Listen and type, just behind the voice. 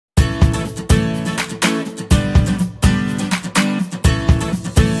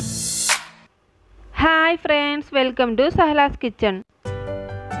Hi friends, welcome to Sahlas KITCHEN.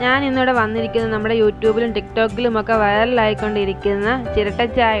 ഞാൻ ഇന്നിവിടെ വന്നിരിക്കുന്നത് നമ്മുടെ യൂട്യൂബിലും ടിക്ടോക്കിലും ഒക്കെ വൈറലായിക്കൊണ്ടിരിക്കുന്ന ചിരട്ട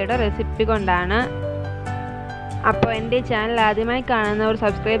ചായയുടെ റെസിപ്പി കൊണ്ടാണ്. അപ്പോൾ എൻ്റെ ചാനൽ ആദ്യമായി കാണുന്നവർ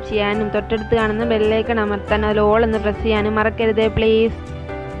സബ്സ്ക്രൈബ് ചെയ്യാനും തൊട്ടടുത്ത് കാണുന്ന ബെൽ ഐക്കൺ അമർത്താൻ അതിൽ ഓൾ എന്ന് പ്രസ് ചെയ്യാനും മറക്കരുതേ പ്ലീസ്.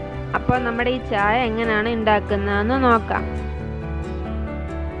 അപ്പോൾ നമ്മുടെ ഈ ചായ എങ്ങനെയാണ് ഉണ്ടാക്കുന്നതെന്ന് നോക്കാം.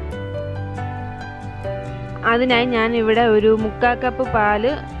 അതിനായി ഞാൻ ഇവിടെ ഒരു 3/4 കപ്പ്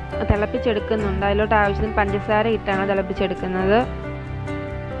പാല് തിളപ്പിച്ചെടുക്കുന്നുണ്ട്. അതിലോട്ട് ആവശ്യത്തിന് പഞ്ചസാര ഇട്ടാണ് തിളപ്പിച്ചെടുക്കുന്നത്.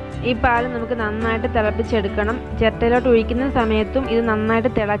 ഈ പാൽ നമുക്ക് നന്നായിട്ട് തിളപ്പിച്ചെടുക്കണം. ചിരട്ടയിലോട്ട് ഒഴിക്കുന്ന സമയത്തും ഇത്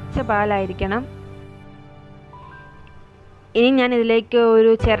നന്നായിട്ട് തിളച്ച പാലായിരിക്കണം. ഇനി ഞാൻ ഇതിലേക്ക്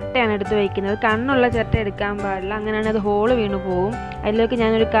ഒരു ചിരട്ടയാണ് എടുത്ത് വയ്ക്കുന്നത്. കണ്ണുള്ള ചിരട്ട എടുക്കാൻ പാടില്ല, അങ്ങനെയാണെങ്കിൽ അത് ഹോള് വീണു പോവും. അതിലേക്ക്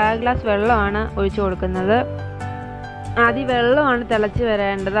ഞാനൊരു 1/4 ഗ്ലാസ് വെള്ളമാണ് ഒഴിച്ചു കൊടുക്കുന്നത്. ആദ്യം വെള്ളമാണ് തിളച്ച്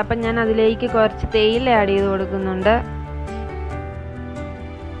വരേണ്ടത്. അപ്പം ഞാൻ അതിലേക്ക് കുറച്ച് തേയില ആഡ് ചെയ്ത് കൊടുക്കുന്നുണ്ട്.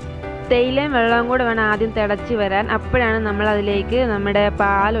 തേയിലയും വെള്ളവും കൂടെ വേണം ആദ്യം തിളച്ച് വരാൻ. അപ്പോഴാണ് നമ്മൾ അതിലേക്ക് നമ്മുടെ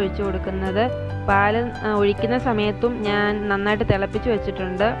പാൽ ഒഴിച്ചു കൊടുക്കുന്നത്. പാൽ ഒഴിക്കുന്ന സമയത്തും ഞാൻ നന്നായിട്ട് തിളപ്പിച്ച്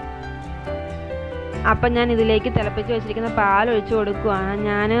വെച്ചിട്ടുണ്ട്. അപ്പം ഞാൻ ഇതിലേക്ക് തിളപ്പിച്ച് വെച്ചിരിക്കുന്ന പാൽ ഒഴിച്ചു കൊടുക്കുകയാണ്.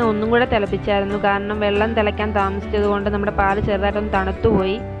 ഞാൻ ഒന്നും കൂടെ തിളപ്പിച്ചായിരുന്നു, കാരണം വെള്ളം തിളയ്ക്കാൻ താമസിച്ചത് കൊണ്ട് നമ്മുടെ പാൽ ചെറുതായിട്ടൊന്ന്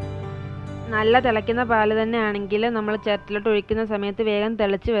തണുത്തുപോയി. നല്ല തിളയ്ക്കുന്ന പാൽ തന്നെ ആണെങ്കിൽ നമ്മൾ ചിരട്ടയിലോട്ട് ഒഴിക്കുന്ന സമയത്ത് വേഗം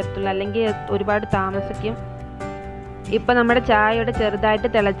തിളച്ച് വരത്തുള്ളൂ, അല്ലെങ്കിൽ ഒരുപാട് താമസിക്കും. ഇപ്പം നമ്മുടെ ചായയുടെ ചെറുതായിട്ട്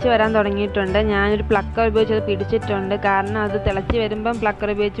തിളച്ച് വരാൻ തുടങ്ങിയിട്ടുണ്ട്. ഞാനൊരു പ്ലക്കർ ഉപയോഗിച്ച് അത് പിടിച്ചിട്ടുണ്ട്, കാരണം അത് തിളച്ച് വരുമ്പം പ്ലക്കർ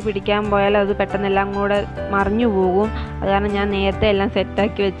ഉപയോഗിച്ച് പിടിക്കാൻ പോയാൽ അത് പെട്ടെന്ന് എല്ലാം കൂടെ മറിഞ്ഞു പോകും. അത് കാരണം ഞാൻ നേരത്തെ എല്ലാം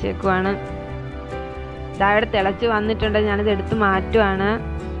സെറ്റാക്കി വെച്ചേക്കുവാണ്. ചായയുടെ തിളച്ച് വന്നിട്ടുണ്ട്, ഞാനിത് എടുത്ത് മാറ്റുവാണ്.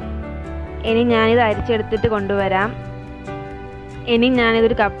 ഇനി ഞാനിത് അരിച്ചെടുത്തിട്ട് കൊണ്ടുവരാം. ഇനി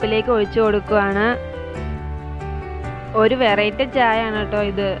ഞാനിതൊരു കപ്പിലേക്ക് ഒഴിച്ചു കൊടുക്കുവാണ്. ഒരു വെറൈറ്റി ചായയാണ് കേട്ടോ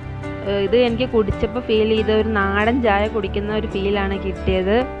ഇത്. എനിക്ക് കുടിച്ചപ്പോൾ ഫീൽ ചെയ്ത ഒരു നാടൻ ചായ കുടിക്കുന്ന ഒരു ഫീലാണ്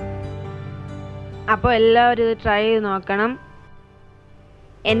കിട്ടിയത്. അപ്പോൾ എല്ലാവരും ഇത് ട്രൈ ചെയ്ത് നോക്കണം.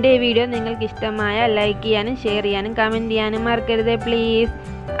 എൻ്റെ ഈ വീഡിയോ നിങ്ങൾക്ക് ഇഷ്ടമായ ലൈക്ക് ചെയ്യാനും ഷെയർ ചെയ്യാനും കമൻറ്റ് ചെയ്യാനും മറക്കരുതേ പ്ലീസ്.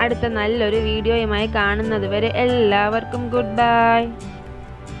 അടുത്ത നല്ലൊരു വീഡിയോയുമായി കാണുന്നത് വരെ എല്ലാവർക്കും ഗുഡ് ബൈ.